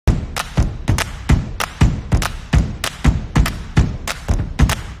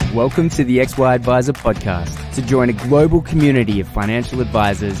Welcome to the XY Advisor podcast. To join a global community of financial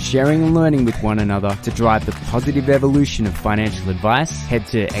advisors sharing and learning with one another to drive the positive evolution of financial advice, head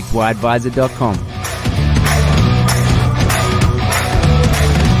to xyadvisor.com.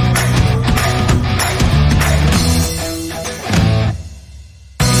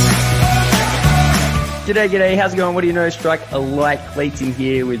 G'day, how's it going? What do you know? Strike a light. Clayton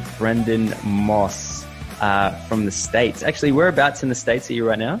here with Brendan Moss from the States. Actually, whereabouts in the States are you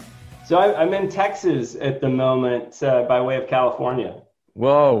right now? So I'm in Texas at the moment by way of California.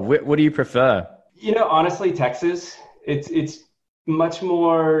 Whoa, what do you prefer? You know, honestly, Texas, it's much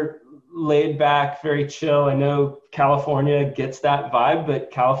more laid back, very chill. I know California gets that vibe, but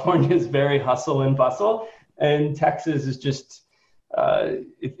California is very hustle and bustle. And Texas is just,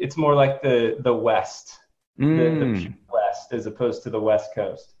 it's more like the West, the pure West, as opposed to the West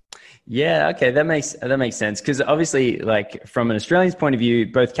Coast. Yeah, okay, that makes sense. Because obviously, like from an Australian's point of view,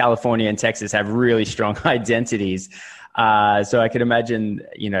 both California and Texas have really strong identities. So I could imagine,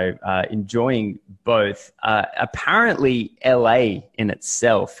 enjoying both. Apparently, LA in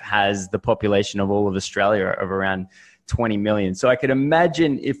itself has the population of all of Australia of around 20 million. So I could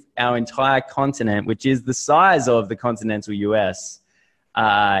imagine if our entire continent, which is the size of the continental US,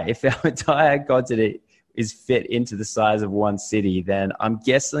 if our entire continent is fit into the size of one city, then I'm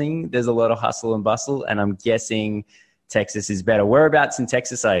guessing there's a lot of hustle and bustle, and I'm guessing Texas is better. Whereabouts in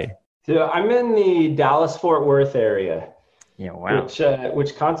Texas are you? So I'm in the Dallas-Fort Worth area. Yeah, wow.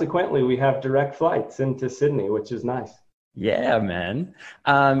 Which consequently we have direct flights into Sydney, which is nice. Yeah, man.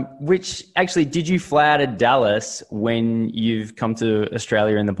 Which actually, did you fly out of Dallas when you've come to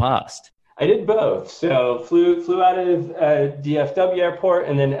Australia in the past? I did both. So flew out of DFW airport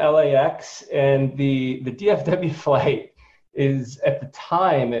and then LAX, and the DFW flight is, at the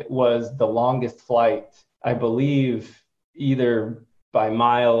time, it was the longest flight, I believe, either by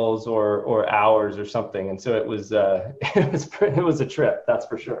miles or hours or something. And so it was it was a trip, that's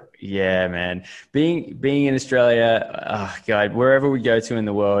for sure. Yeah, man. Being in Australia, oh God, wherever we go to in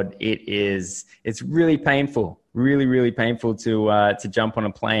the world, it's really painful, really, really painful to jump on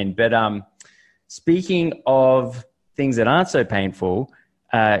a plane. But speaking of things that aren't so painful,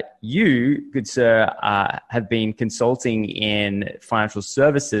 you, good sir, have been consulting in financial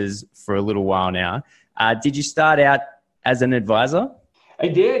services for a little while now. Did you start out as an advisor? I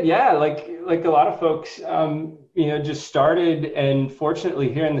did, yeah. Like a lot of folks, just started. And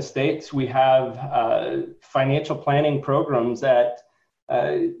fortunately, here in the States, we have financial planning programs at,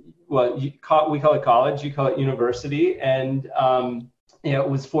 we call it college, you call it university. And,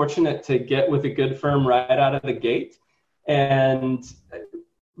 was fortunate to get with a good firm right out of the gate. And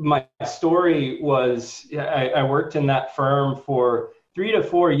my story was, I worked in that firm for 3 to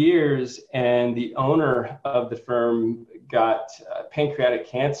 4 years, and the owner of the firm got pancreatic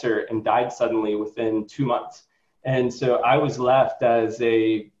cancer and died suddenly within 2 months. And so I was left as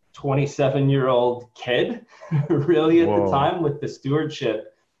a 27-year-old kid, really at Whoa. the time, with the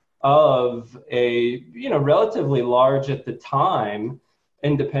stewardship of a, relatively large at the time,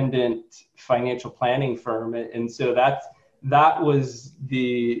 independent financial planning firm. And so that was the,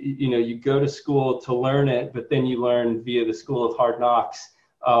 you go to school to learn it, but then you learn via the school of hard knocks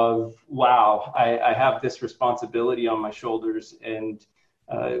of, wow, I have this responsibility on my shoulders, and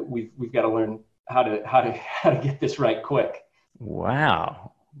we've got to learn how to get this right quick.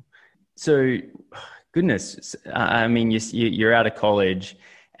 Wow. So, goodness, I mean, you're out of college,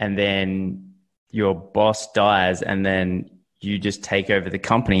 and then your boss dies, and then you just take over the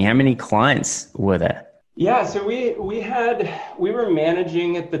company. How many clients were there? Yeah, so we were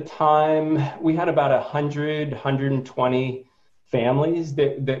managing at the time. We had about 120 families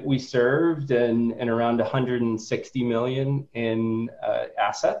that we served, and around 160 million in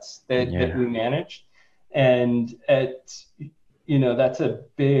assets that we managed. And it's a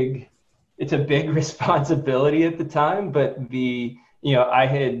big responsibility at the time, but they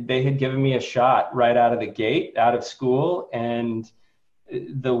had given me a shot right out of the gate, out of school. And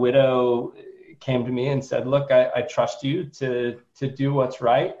the widow came to me and said, look, I trust you to do what's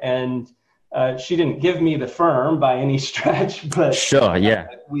right. And she didn't give me the firm by any stretch, but sure, yeah.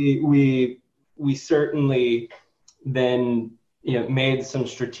 We certainly then made some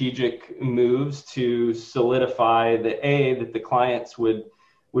strategic moves to solidify that the clients would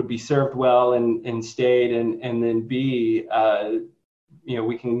be served well and stayed, and then B,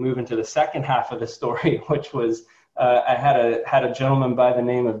 we can move into the second half of the story, which was I had a gentleman by the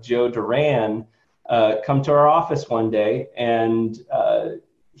name of Joe Duran come to our office one day, and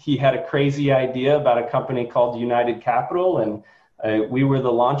he had a crazy idea about a company called United Capital, and we were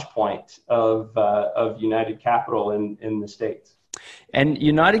the launch point of United Capital in the States. And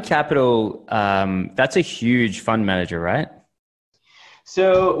United Capital, that's a huge fund manager, right?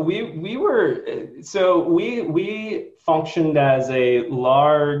 So we functioned as a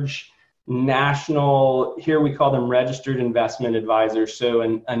large national, here we call them registered investment advisors, so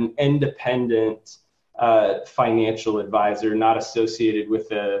an independent financial advisor, not associated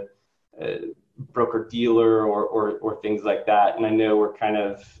with a broker dealer or things like that. And I know we're kind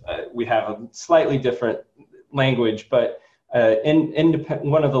of we have a slightly different language, but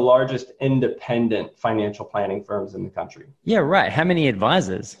one of the largest independent financial planning firms in the country. Yeah, right. How many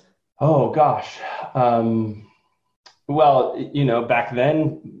advisors? Oh gosh. Well, back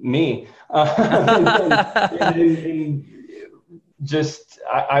then, me.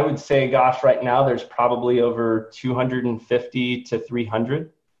 I would say, gosh, right now there's probably over 250 to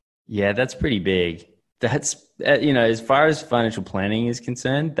 300. Yeah, that's pretty big. That's, as far as financial planning is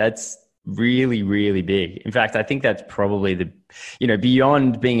concerned, that's really, really big. In fact, I think that's probably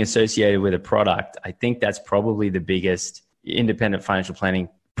beyond being associated with a product, I think that's probably the biggest independent financial planning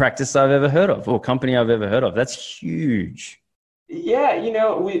practice I've ever heard of, or company I've ever heard of. That's huge. Yeah,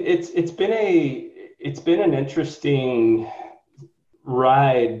 it's been an interesting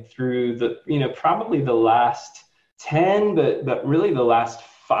ride through probably the last 10, but really the last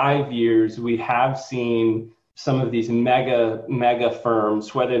 5 years. We have seen some of these mega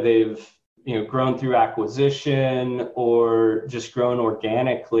firms, whether they've grown through acquisition or just grown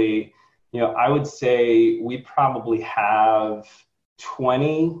organically. I would say we probably have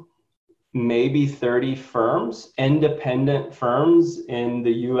 20, maybe 30 firms, independent firms in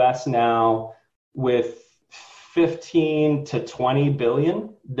the US now with 15 to 20 billion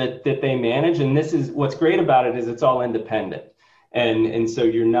that they manage. And this is what's great about it, is it's all independent. And so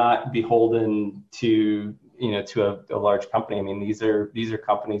you're not beholden to a large company. I mean, these are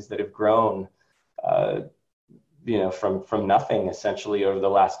companies that have grown from nothing essentially over the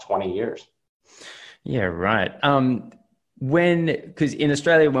last 20 years. Yeah, right. Because in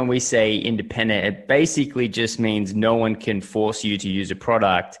Australia, when we say independent, it basically just means no one can force you to use a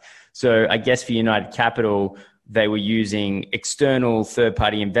product. So I guess for United Capital, they were using external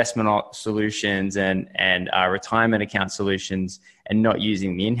third-party investment solutions and retirement account solutions, and not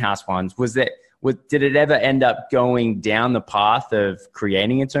using the in-house ones. Did it ever end up going down the path of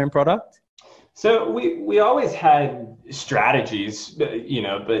creating its own product? So we always had strategies, but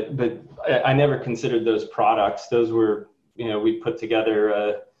I never considered those products. Those were, we put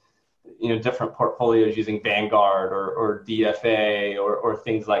together different portfolios using Vanguard or DFA or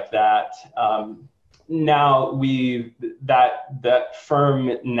things like that. Now that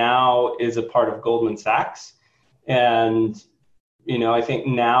firm now is a part of Goldman Sachs, and I think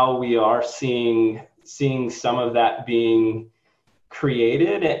now we are seeing some of that being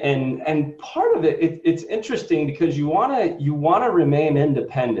created, and part of it's interesting because you want to remain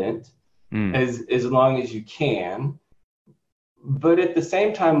independent as long as you can, but at the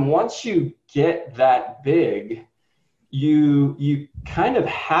same time, once you get that big, you kind of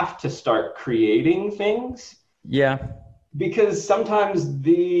have to start creating things. Yeah. Because sometimes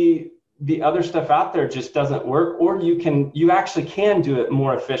the other stuff out there just doesn't work, or you actually can do it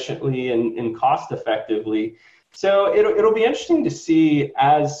more efficiently and cost effectively. So it'll be interesting to see,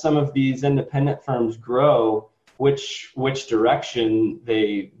 as some of these independent firms grow, which direction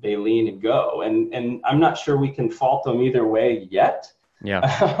they lean and go. And I'm not sure we can fault them either way yet. Yeah.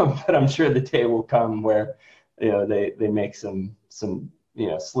 But I'm sure the day will come where they make some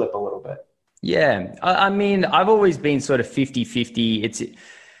slip a little bit. Yeah. I mean, I've always been sort of 50-50.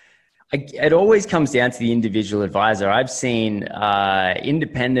 It always comes down to the individual advisor. I've seen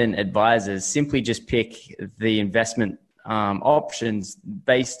independent advisors simply just pick the investment options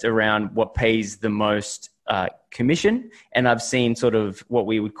based around what pays the most commission. And I've seen sort of what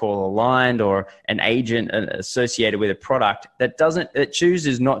we would call aligned, or an agent associated with a product that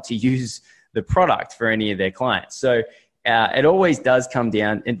chooses not to use the product for any of their clients. So it always does come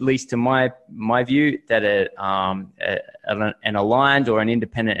down, at least to my view, that an aligned or an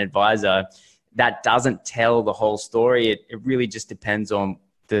independent advisor, that doesn't tell the whole story. It really just depends on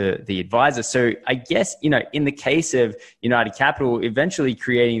the advisor. So I guess, in the case of United Capital eventually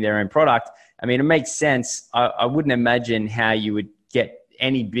creating their own product, I mean, it makes sense. I wouldn't imagine how you would get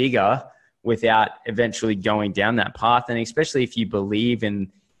any bigger without eventually going down that path. And especially if you believe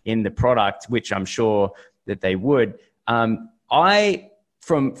in the product, which I'm sure that they would. From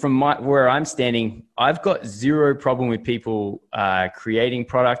where I'm standing, I've got zero problem with people creating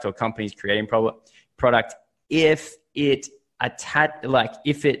product, or companies creating product if it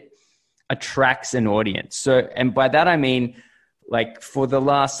attracts an audience. So, and by that I mean, like, for the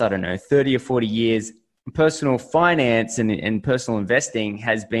last, 30 or 40 years, personal finance and personal investing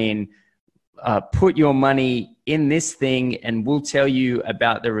has been put your money in this thing and we'll tell you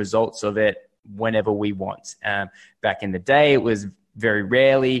about the results of it whenever we want. Back in the day, it was very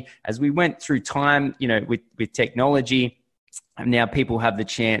rarely. As we went through time, with technology, now people have the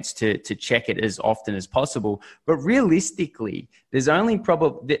chance to check it as often as possible. But realistically, there's only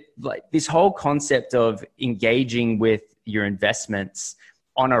probably like this whole concept of engaging with your investments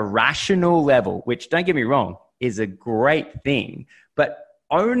on a rational level, which, don't get me wrong, is a great thing, but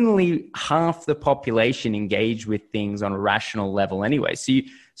only half the population engage with things on a rational level anyway.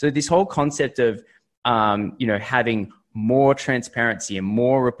 So this whole concept of, having more transparency and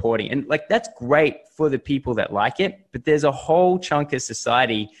more reporting, and like, that's great for the people that like it, but there's a whole chunk of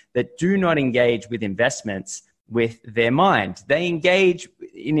society that do not engage with investments with their mind. They engage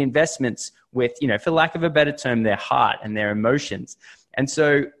in investments with, for lack of a better term, their heart and their emotions. And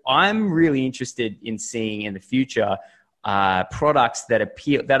so I'm really interested in seeing in the future products that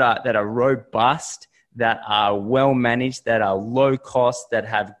appeal, that are robust, that are well managed, that are low cost, that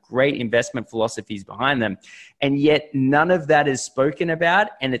have great investment philosophies behind them. And yet none of that is spoken about,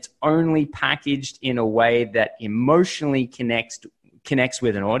 and it's only packaged in a way that emotionally connects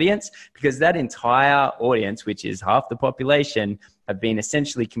with an audience, because that entire audience, which is half the population, have been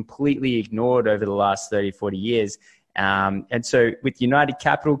essentially completely ignored over the last 30, 40 years. And so with United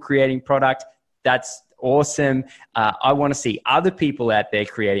Capital creating product, that's awesome. I want to see other people out there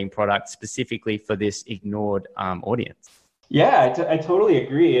creating products specifically for this ignored audience. Yeah, I totally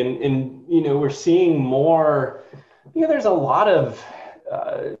agree. And we're seeing more, there's a lot of,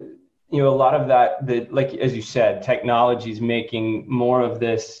 that, like, as you said, technology is making more of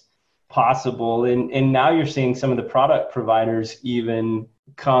this possible. And now you're seeing some of the product providers even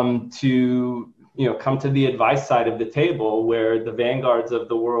come to the advice side of the table, where the Vanguards of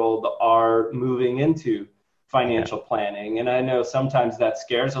the world are moving into financial planning. And I know sometimes that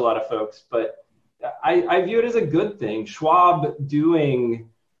scares a lot of folks, but I view it as a good thing. Schwab doing,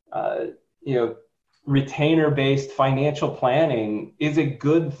 retainer-based financial planning is a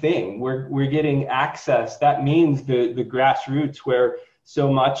good thing. We're getting access. That means the grassroots, where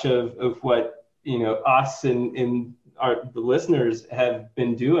so much of what, us and the listeners have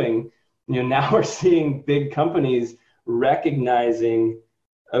been doing, now we're seeing big companies recognizing,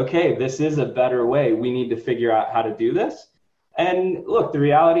 okay, this is a better way. We need to figure out how to do this. And look, the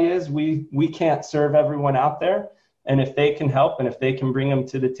reality is we can't serve everyone out there. And if they can help, and if they can bring them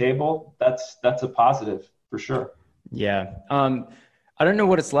to the table, that's a positive for sure. Yeah. I don't know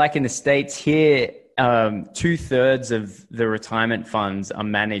what it's like in the States here. 2/3 of the retirement funds are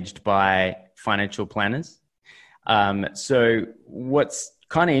managed by financial planners. So what's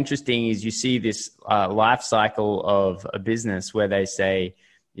kind of interesting is you see this life cycle of a business where they say,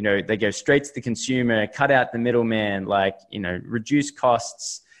 they go straight to the consumer, cut out the middleman, reduce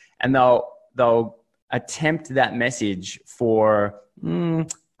costs, and they'll attempt that message for,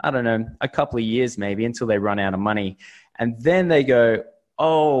 a couple of years maybe, until they run out of money. And then they go,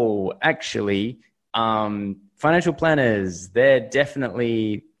 oh, actually, financial planners, they're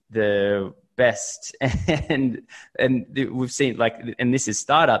definitely the best. and we've seen, and this is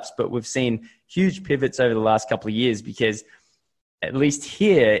startups, but we've seen huge pivots over the last couple of years, because at least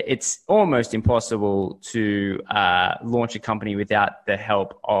here, it's almost impossible to launch a company without the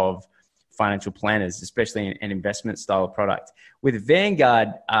help of financial planners, especially in an investment style product. With Vanguard,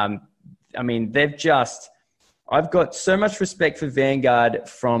 I've got so much respect for Vanguard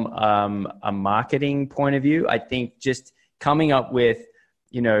from a marketing point of view. I think just coming up with,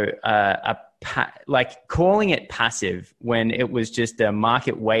 calling it passive when it was just a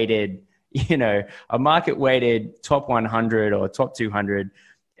market weighted top 100 or top 200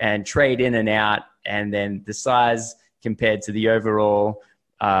 and trade in and out. And then the size compared to the overall,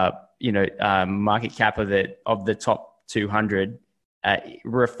 market cap of the top 200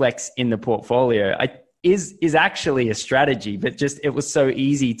 reflects in the portfolio. Is actually a strategy, but just, it was so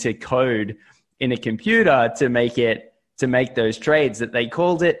easy to code in a computer to make those trades that they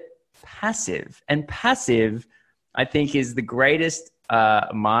called it passive. And passive, I think, is the greatest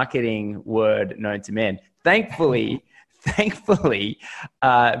marketing word known to man. Thankfully,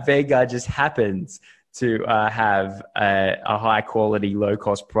 Vanguard just happens to have a high quality, low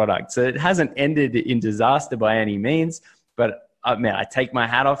cost product. So it hasn't ended in disaster by any means, but I take my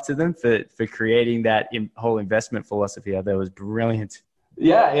hat off to them for creating that whole investment philosophy. I thought it was brilliant.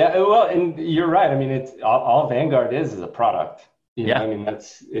 Yeah. Well, and you're right. I mean, it's all Vanguard is a product.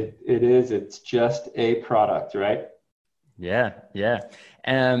 It's just a product, right? Yeah.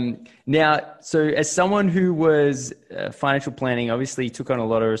 Now, so as someone who was financial planning, obviously took on a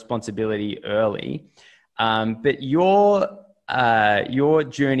lot of responsibility early. But your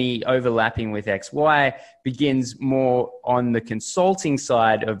journey overlapping with XY begins more on the consulting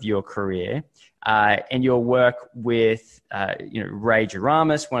side of your career, and your work with Ray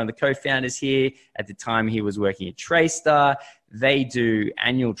Jaramis, one of the co-founders here. At the time, he was working at TraceStar. They do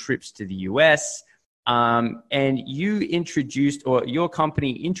annual trips to the US, and you introduced, or your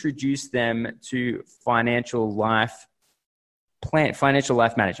company introduced them to financial life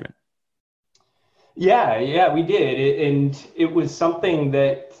management. Yeah, we did. And it was something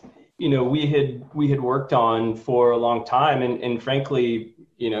that, we had worked on for a long time. And frankly,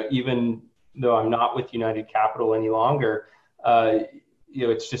 even though I'm not with United Capital any longer,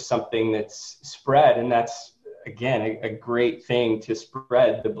 it's just something that's spread. And that's, again, a great thing to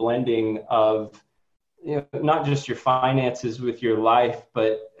spread, the blending of, not just your finances with your life,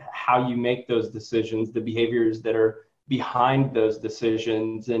 but how you make those decisions, the behaviors that are behind those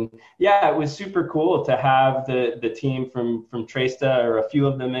decisions. And yeah, it was super cool to have the team from TraceStar, or a few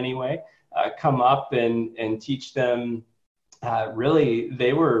of them anyway, come up and teach them. Really,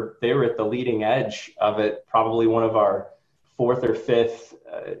 they were at the leading edge of it, probably one of our fourth or fifth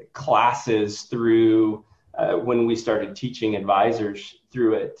classes through when we started teaching advisors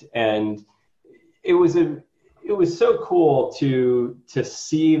through it. And it was so cool to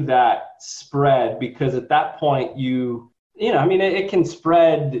see that spread, because at that point it can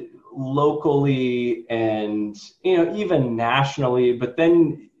spread locally and even nationally, but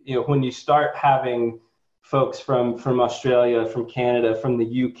then when you start having folks from Australia, from Canada, from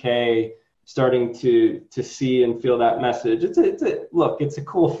the UK starting to see and feel that message, it's a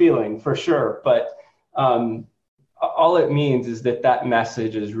cool feeling for sure. But all it means is that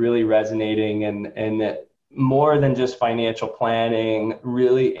message is really resonating, and that more than just financial planning,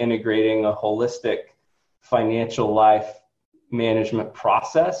 really integrating a holistic financial life management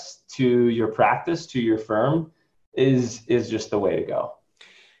process to your practice, to your firm, is just the way to go.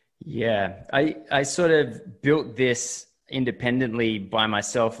 Yeah, I sort of built this independently by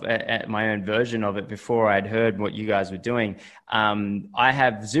myself at my own version of it before I'd heard what you guys were doing. I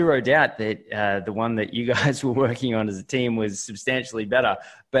have zero doubt that the one that you guys were working on as a team was substantially better.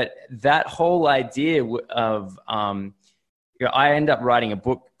 But that whole idea of, I end up writing a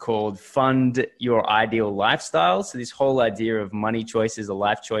book called Fund Your Ideal Lifestyle. So this whole idea of money choices are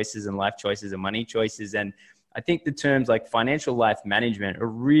life choices, and life choices are money choices. And I think the terms like financial life management are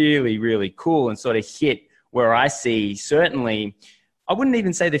really, really cool and sort of hit where I see, certainly, I wouldn't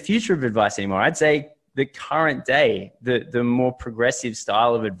even say the future of advice anymore. I'd say the current day, the more progressive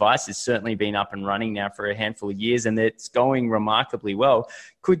style of advice has certainly been up and running now for a handful of years, and it's going remarkably well.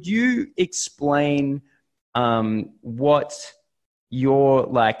 Could you explain what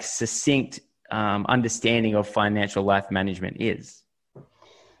your succinct understanding of financial life management is?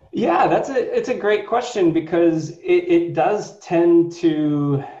 Yeah, it's a great question, because it does tend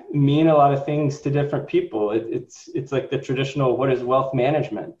to mean a lot of things to different people. It's like the traditional, what is wealth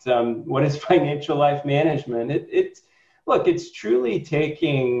management? What is financial life management? It's truly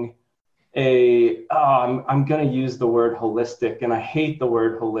taking I'm going to use the word holistic, and I hate the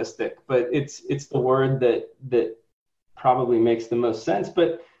word holistic, but it's the word that probably makes the most sense.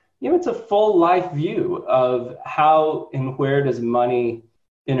 But it's a full life view of how and where does money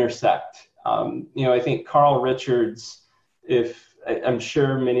intersect. I think Carl Richards, I'm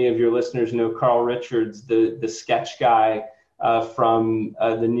sure many of your listeners know Carl Richards, the sketch guy from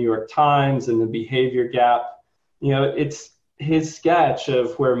the New York Times and the Behavior Gap. It's his sketch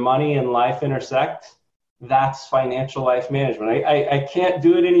of where money and life intersect. That's financial life management. I can't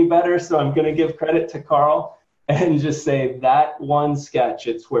do it any better, so I'm going to give credit to Carl and just say that one sketch,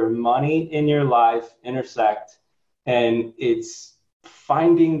 it's where money in your life intersect, and it's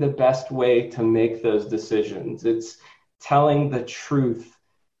finding the best way to make those decisions. It's telling the truth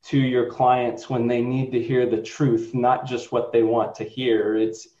to your clients when they need to hear the truth, not just what they want to hear.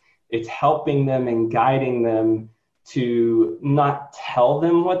 It's helping them and guiding them to not tell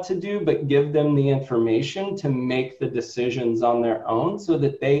them what to do, but give them the information to make the decisions on their own so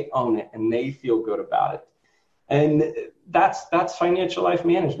that they own it and they feel good about it. And that's financial life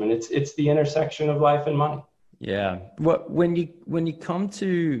management. It's the intersection of life and money. Yeah. When you come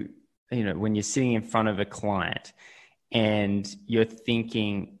to, when you're sitting in front of a client and you're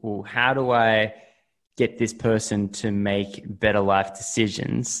thinking, well, how do I get this person to make better life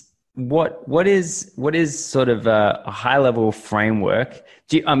decisions? What is sort of a high level framework?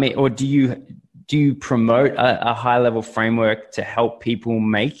 Do you promote a high level framework to help people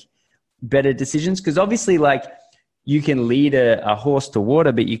make better decisions? Because obviously, you can lead a horse to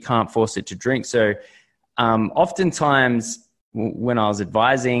water, but you can't force it to drink. So oftentimes when I was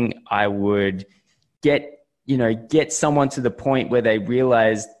advising, I would get someone to the point where they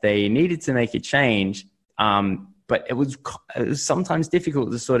realized they needed to make a change. But it was sometimes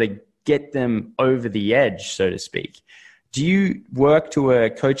difficult to sort of get them over the edge, so to speak. Do you work to a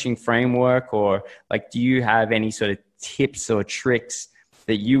coaching framework, or like, do you have any sort of tips or tricks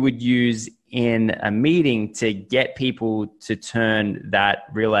that you would use in a meeting to get people to turn that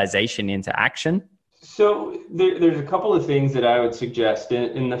realization into action? So there's a couple of things that I would suggest.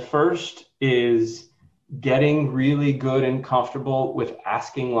 And the first is getting really good and comfortable with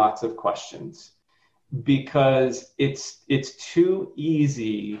asking lots of questions, because it's too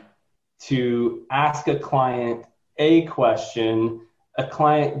easy to ask a client a question, a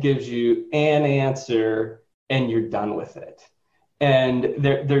client gives you an answer, and you're done with it. And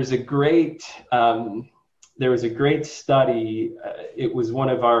there was a great study. It was one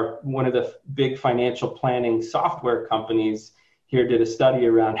of the big financial planning software companies here did a study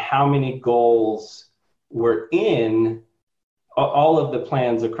around how many goals were in all of the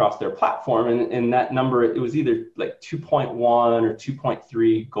plans across their platform. And that number, it was either like 2.1 or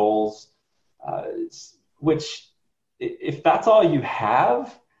 2.3 goals, which if that's all you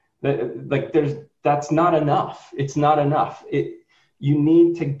have, that's not enough. It's not enough. You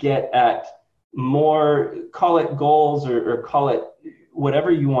need to get at more, call it goals or call it whatever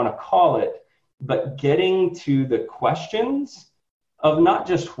you want to call it, but getting to the questions of not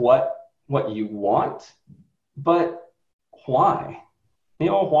just what you want, but why.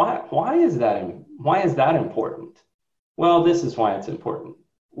 Why is that important? Well, this is why it's important.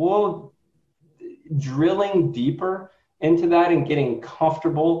 Well, drilling deeper into that and getting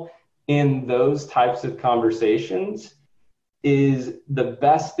comfortable in those types of conversations is the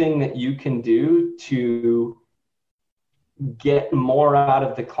best thing that you can do to get more out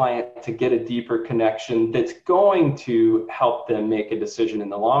of the client, to get a deeper connection that's going to help them make a decision in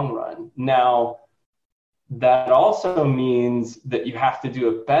the long run. Now, that also means that you have to do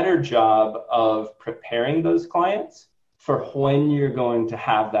a better job of preparing those clients for when you're going to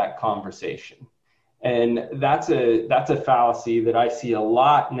have that conversation. And that's a fallacy that I see a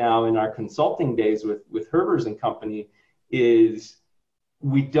lot now in our consulting days with Herbers and Company, is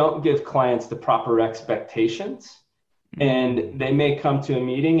we don't give clients the proper expectations. And they may come to a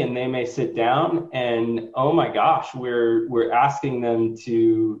meeting and they may sit down and, oh my gosh, we're asking them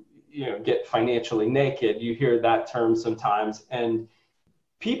to, get financially naked. You hear that term sometimes, and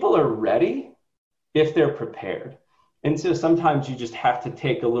people are ready if they're prepared. And so sometimes you just have to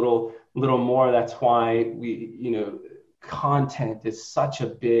take a little more. That's why content is such a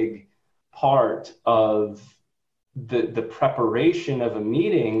big part of the preparation of a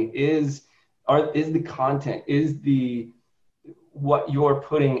meeting. Is the content, what you're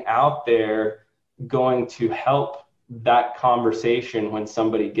putting out there going to help that conversation when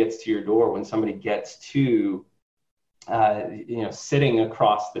somebody gets to your door, when somebody gets to sitting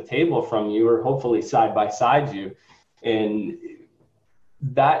across the table from you, or hopefully side by side you. And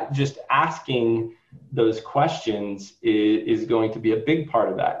that, just asking those questions is going to be a big part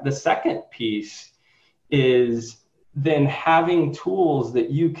of that. The second piece is then having tools that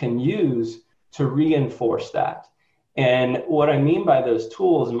you can use to reinforce that. And what I mean by those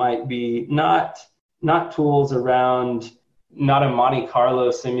tools might be not tools around, not a Monte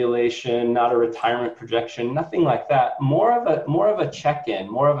Carlo simulation, not a retirement projection, nothing like that. More of a check-in,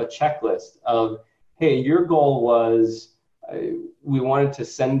 more of a checklist of, hey, your goal was we wanted to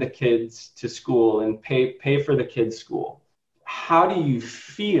send the kids to school and pay for the kids' school. How do you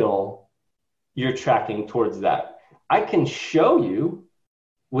feel you're tracking towards that? I can show you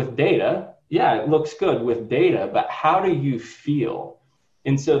with data. Yeah, it looks good with data, but how do you feel?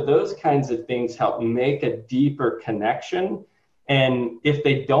 And so those kinds of things help make a deeper connection. And if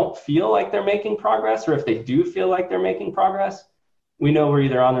they don't feel like they're making progress, or if they do feel like they're making progress, we know we're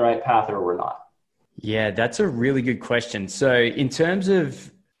either on the right path or we're not. Yeah, that's a really good question. So in terms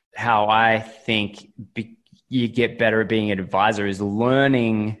of how I think you get better at being an advisor is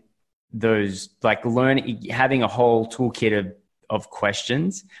learning those, having a whole toolkit of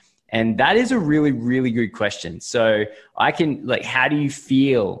questions. And that is a really, really good question. So I can, how do you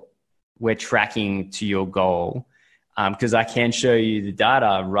feel we're tracking to your goal? Because I can show you the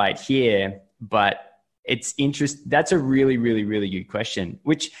data right here, but that's a really, really, really good question,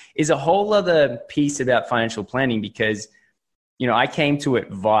 which is a whole other piece about financial planning, because, I came to it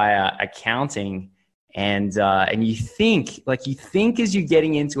via accounting, and you think as you're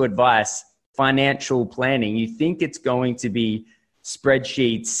getting into advice, financial planning, you think it's going to be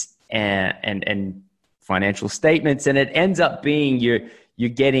spreadsheets and financial statements, and it ends up being you're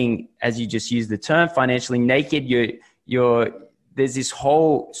getting, as you just used the term, financially naked. You're there's this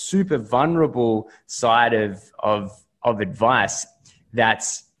whole super vulnerable side of advice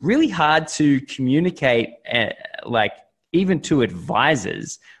that's really hard to communicate, like even to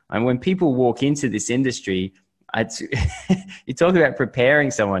advisors. And when people walk into this industry, you talk about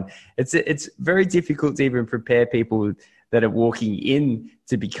preparing someone. It's very difficult to even prepare people that are walking in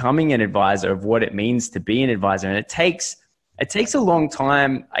to becoming an advisor of what it means to be an advisor. And it takes a long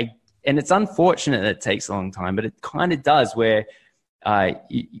time. And it's unfortunate that it takes a long time, but it kind of does, where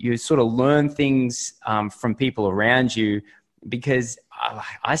you sort of learn things from people around you. Because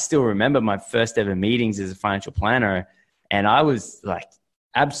I still remember my first ever meetings as a financial planner, and I was like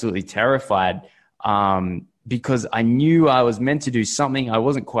absolutely terrified because I knew I was meant to do something. I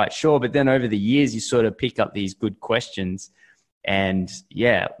wasn't quite sure, but then over the years, you sort of pick up these good questions. And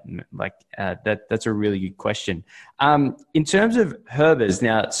yeah, like that's a really good question. In terms of Herbers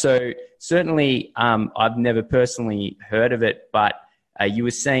now, so certainly I've never personally heard of it, but you were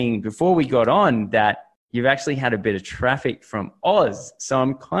saying before we got on that you've actually had a bit of traffic from Oz. So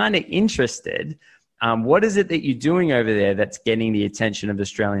I'm kind of interested. What is it that you're doing over there that's getting the attention of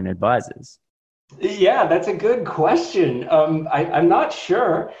Australian advisors? Yeah, that's a good question. I'm not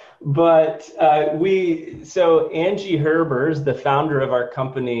sure, but so Angie Herbers, the founder of our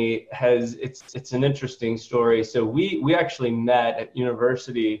company, it's an interesting story. So we actually met at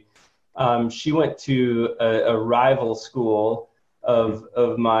university. She went to a rival school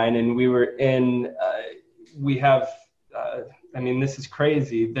of mine, and we were in, this is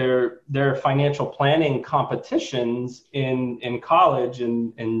crazy. There are financial planning competitions in college,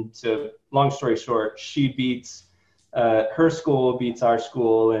 and so long story short, she beats her school beats our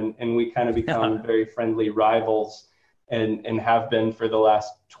school, and we kind of become very friendly rivals, and have been for the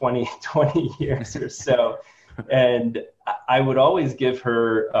last 20 years or so. And I would always give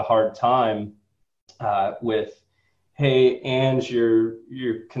her a hard time with, hey, Ange,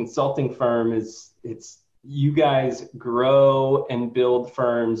 your consulting firm you guys grow and build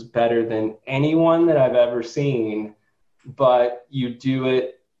firms better than anyone that I've ever seen, but you do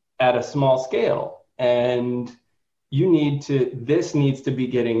it at a small scale, and this needs to be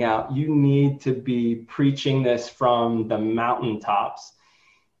getting out. You need to be preaching this from the mountaintops.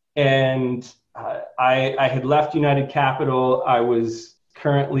 And I had left United Capital. I was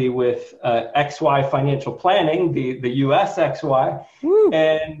currently with XY Financial Planning, the US XY. Woo.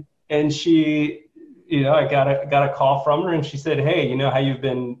 And she, I got a call from her, and she said, hey, you know how you've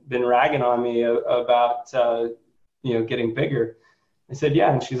been ragging on me about getting bigger? I said,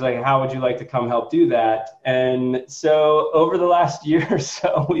 yeah. And she's like, how would you like to come help do that? And so over the last year or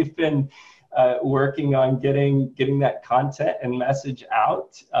so, we've been working on getting that content and message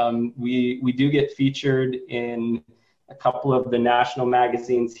out. We do get featured in a couple of the national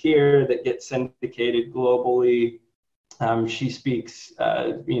magazines here that get syndicated globally. She speaks,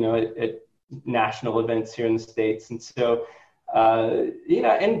 at national events here in the States. And so,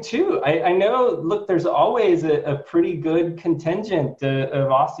 and two, I know, look, there's always a pretty good contingent of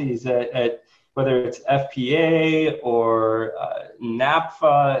Aussies at whether it's FPA or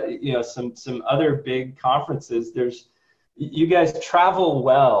NAPFA, some other big conferences. You guys travel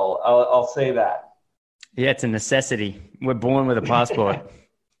well, I'll say that. Yeah, it's a necessity. We're born with a passport.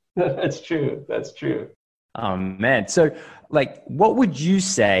 That's true. Oh, man. So, what would you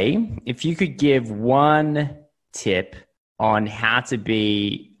say if you could give one tip on how to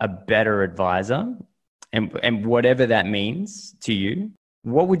be a better advisor, and whatever that means to you?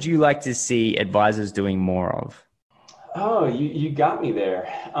 What would you like to see advisors doing more of? Oh, you got me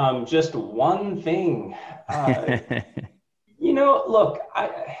there. Just one thing. Look,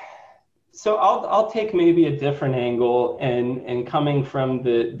 so I'll take maybe a different angle, and coming from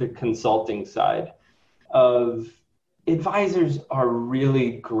the consulting side of advisors are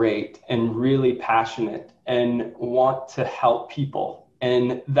really great and really passionate and want to help people.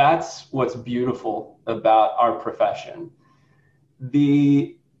 And that's what's beautiful about our profession.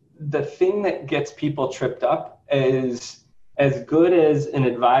 The thing that gets people tripped up is, as good as an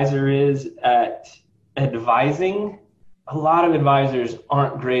advisor is at advising, a lot of advisors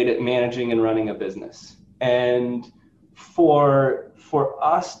aren't great at managing and running a business. And for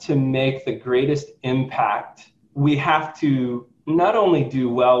us to make the greatest impact, we have to not only do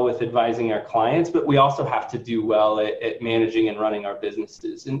well with advising our clients, but we also have to do well at managing and running our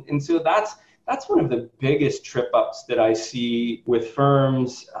businesses. And so that's one of the biggest trip ups that I see with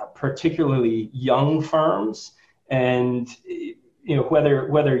firms, particularly young firms. And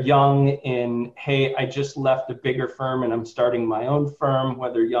whether young in, hey, I just left a bigger firm and I'm starting my own firm,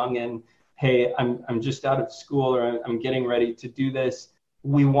 whether young in, hey, I'm just out of school or I'm getting ready to do this.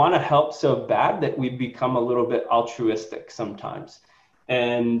 we want to help so bad that we become a little bit altruistic sometimes.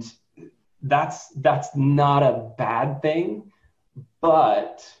 And that's not a bad thing,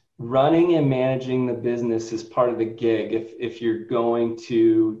 but running and managing the business is part of the gig if you're going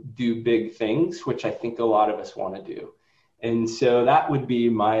to do big things, which I think a lot of us want to do. And so that would be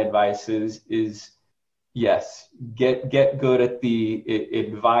my advice is yes, get good at the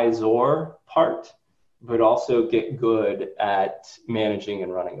advisor part, but also get good at managing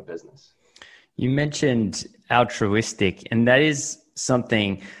and running a business. You mentioned altruistic, and that is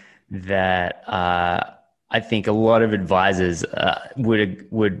something that I think a lot of advisors would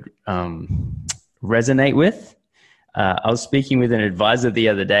resonate with. I was speaking with an advisor the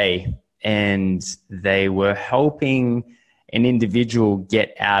other day, and they were helping an individual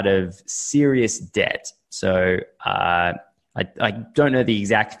get out of serious debt. So I don't know the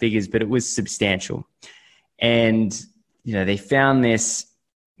exact figures, but it was substantial. And they found this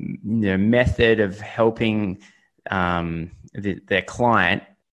method of helping their client,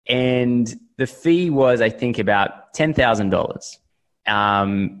 and the fee was, I think, about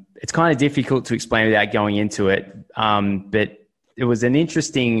 $10,000. It's kind of difficult to explain without going into it, but it was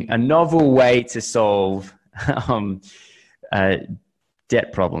a novel way to solve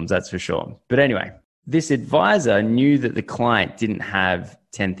debt problems, that's for sure. But anyway, this advisor knew that the client didn't have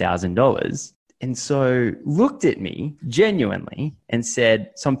 $10,000, and so looked at me genuinely and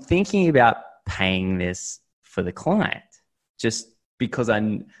said, so I'm thinking about paying this for the client just because I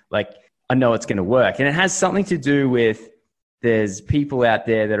know it's going to work. And it has something to do with, there's people out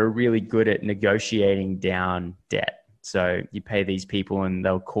there that are really good at negotiating down debt. So you pay these people and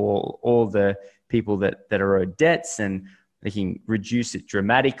they'll call all the people that are owed debts, and they can reduce it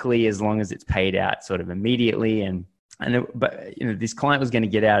dramatically as long as it's paid out sort of immediately. But this client was going to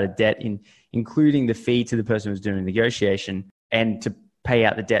get out of debt, including the fee to the person who was doing the negotiation, and to pay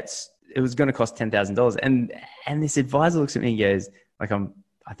out the debts, it was going to cost $10,000. And this advisor looks at me and goes, I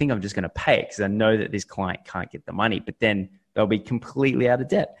think I'm just going to pay it because I know that this client can't get the money, but then they'll be completely out of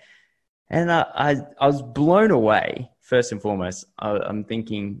debt. And I was blown away. First and foremost, I'm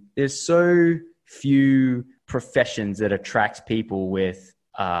thinking there's so few professions that attract people with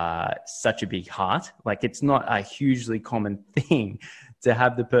such a big heart. Like, it's not a hugely common thing to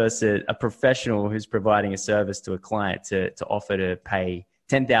have a professional who's providing a service to a client to offer to pay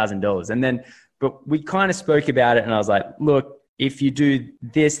 $10,000. But we kind of spoke about it, and I was like, look, if you do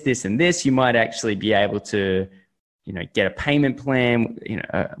this, this, and this, you might actually be able to, get a payment plan,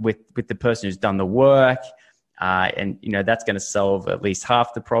 with the person who's done the work. And that's going to solve at least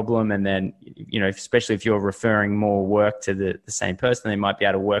half the problem. And then, especially if you're referring more work to the same person, they might be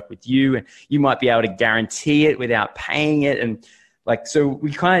able to work with you, and you might be able to guarantee it without paying it. And so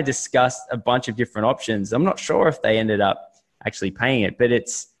we kind of discussed a bunch of different options. I'm not sure if they ended up actually paying it, but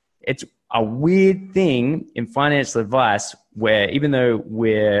it's a weird thing in financial advice where, even though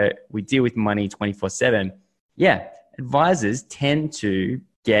we deal with money 24/7, advisors tend to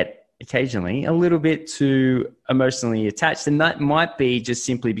get occasionally a little bit too emotionally attached. And that might be just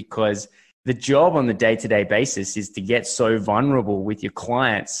simply because the job on the day-to-day basis is to get so vulnerable with your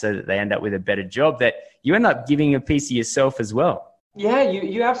clients so that they end up with a better job, that you end up giving a piece of yourself as well. Yeah,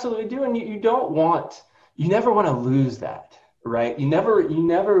 you absolutely do. And you never want to lose that, right? You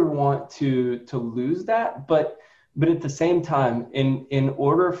never want to lose that. But at the same time, in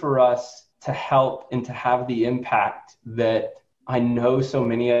order for us to help and to have the impact that I know so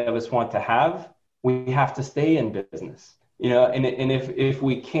many of us want to have, we have to stay in business, and if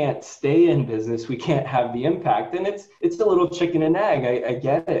we can't stay in business, we can't have the impact. And it's a little chicken and egg. I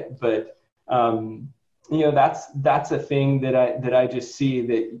get it, but that's a thing that I just see,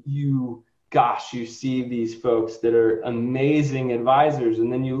 that you see these folks that are amazing advisors,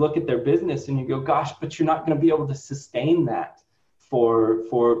 and then you look at their business and you go, gosh, but you're not going to be able to sustain that for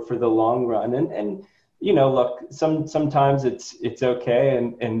the long run. And look, sometimes it's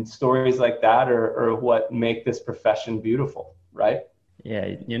okay. And stories like that are what make this profession beautiful, right?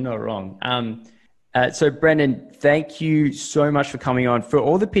 Yeah, you're not wrong. So Brendan, thank you so much for coming on. For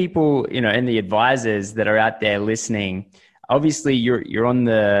all the people, and the advisors that are out there listening, obviously you're on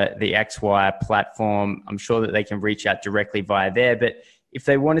the XWire platform. I'm sure that they can reach out directly via there, but if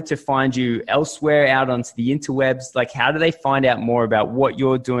they wanted to find you elsewhere out onto the interwebs, how do they find out more about what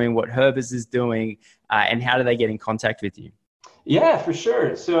you're doing, what Herbers is doing, and how do they get in contact with you? Yeah, for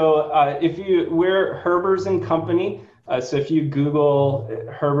sure. So we're Herbers and Company. So if you Google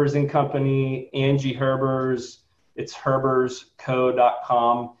Herbers and Company, Angie Herbers, it's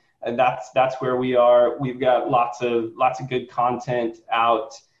herbersco.com. And that's where we are. We've got lots of good content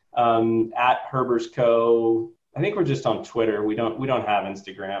out at Herbers Co. I think we're just on Twitter. We don't have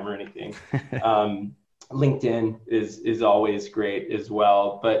Instagram or anything. LinkedIn is always great as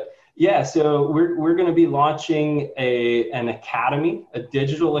well. But yeah, so we're going to be launching an academy, a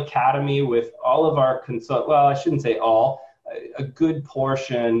digital academy with all of our well, I shouldn't say all, a good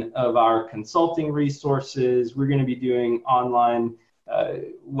portion of our consulting resources. We're going to be doing online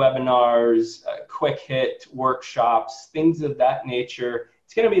webinars, quick hit workshops, things of that nature.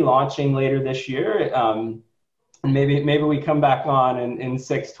 It's going to be launching later this year. And maybe we come back on in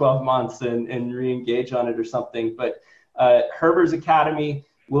 6-12 months and re-engage on it or something. But Herber's Academy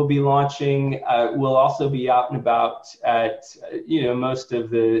will be launching. We'll also be out and about at most of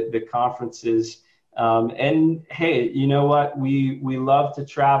the conferences. And hey, you know what? We love to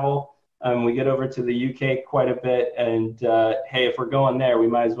travel. We get over to the UK quite a bit. And hey, if we're going there, we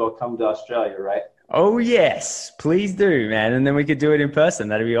might as well come to Australia, right? Oh yes, please do, man. And then we could do it in person.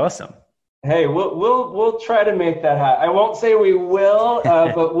 That'd be awesome. Hey, we'll try to make that happen. I won't say we will,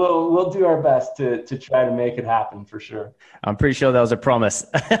 but we'll do our best to try to make it happen for sure. I'm pretty sure that was a promise.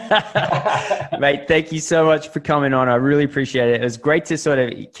 Mate, thank you so much for coming on. I really appreciate it. It was great to sort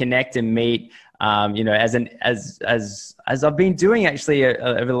of connect and meet. As I've been doing actually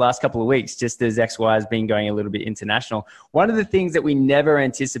over the last couple of weeks, just as XY has been going a little bit international. One of the things that we never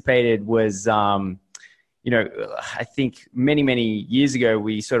anticipated was, I think many years ago,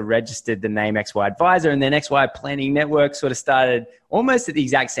 we sort of registered the name XY Advisor, and then XY Planning Network sort of started almost at the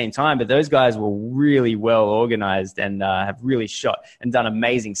exact same time, but those guys were really well organized and have really shot and done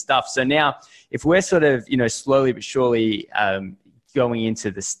amazing stuff. So now if we're sort of, slowly but surely, going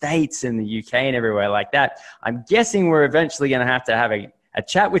into the States and the UK and everywhere like that, I'm guessing we're eventually going to have a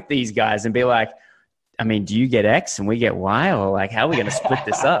chat with these guys and be like, I mean, do you get X and we get Y, or like, how are we going to split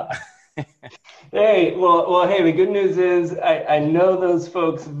this up? Hey, well, hey, the good news is I know those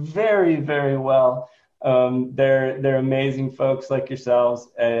folks very, very well. They're amazing folks like yourselves,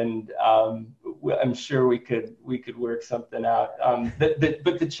 and I'm sure we could work something out. But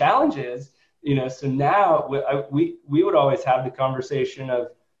the challenge is, so now we would always have the conversation of,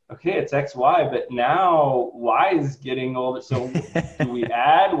 okay, it's X, Y, but now Y is getting older. So do we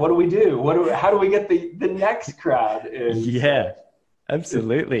add? What do we do? How do we get the next crowd in? Yeah,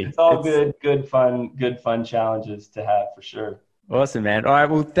 absolutely. It's all good fun challenges to have for sure. Awesome, man. All right.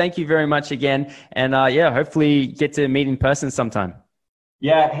 Well, thank you very much again. And hopefully get to meet in person sometime.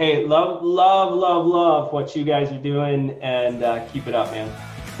 Yeah. Hey, love what you guys are doing, and keep it up, man.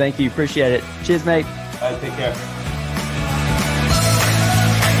 Thank you. Appreciate it. Cheers, mate. All right, take care.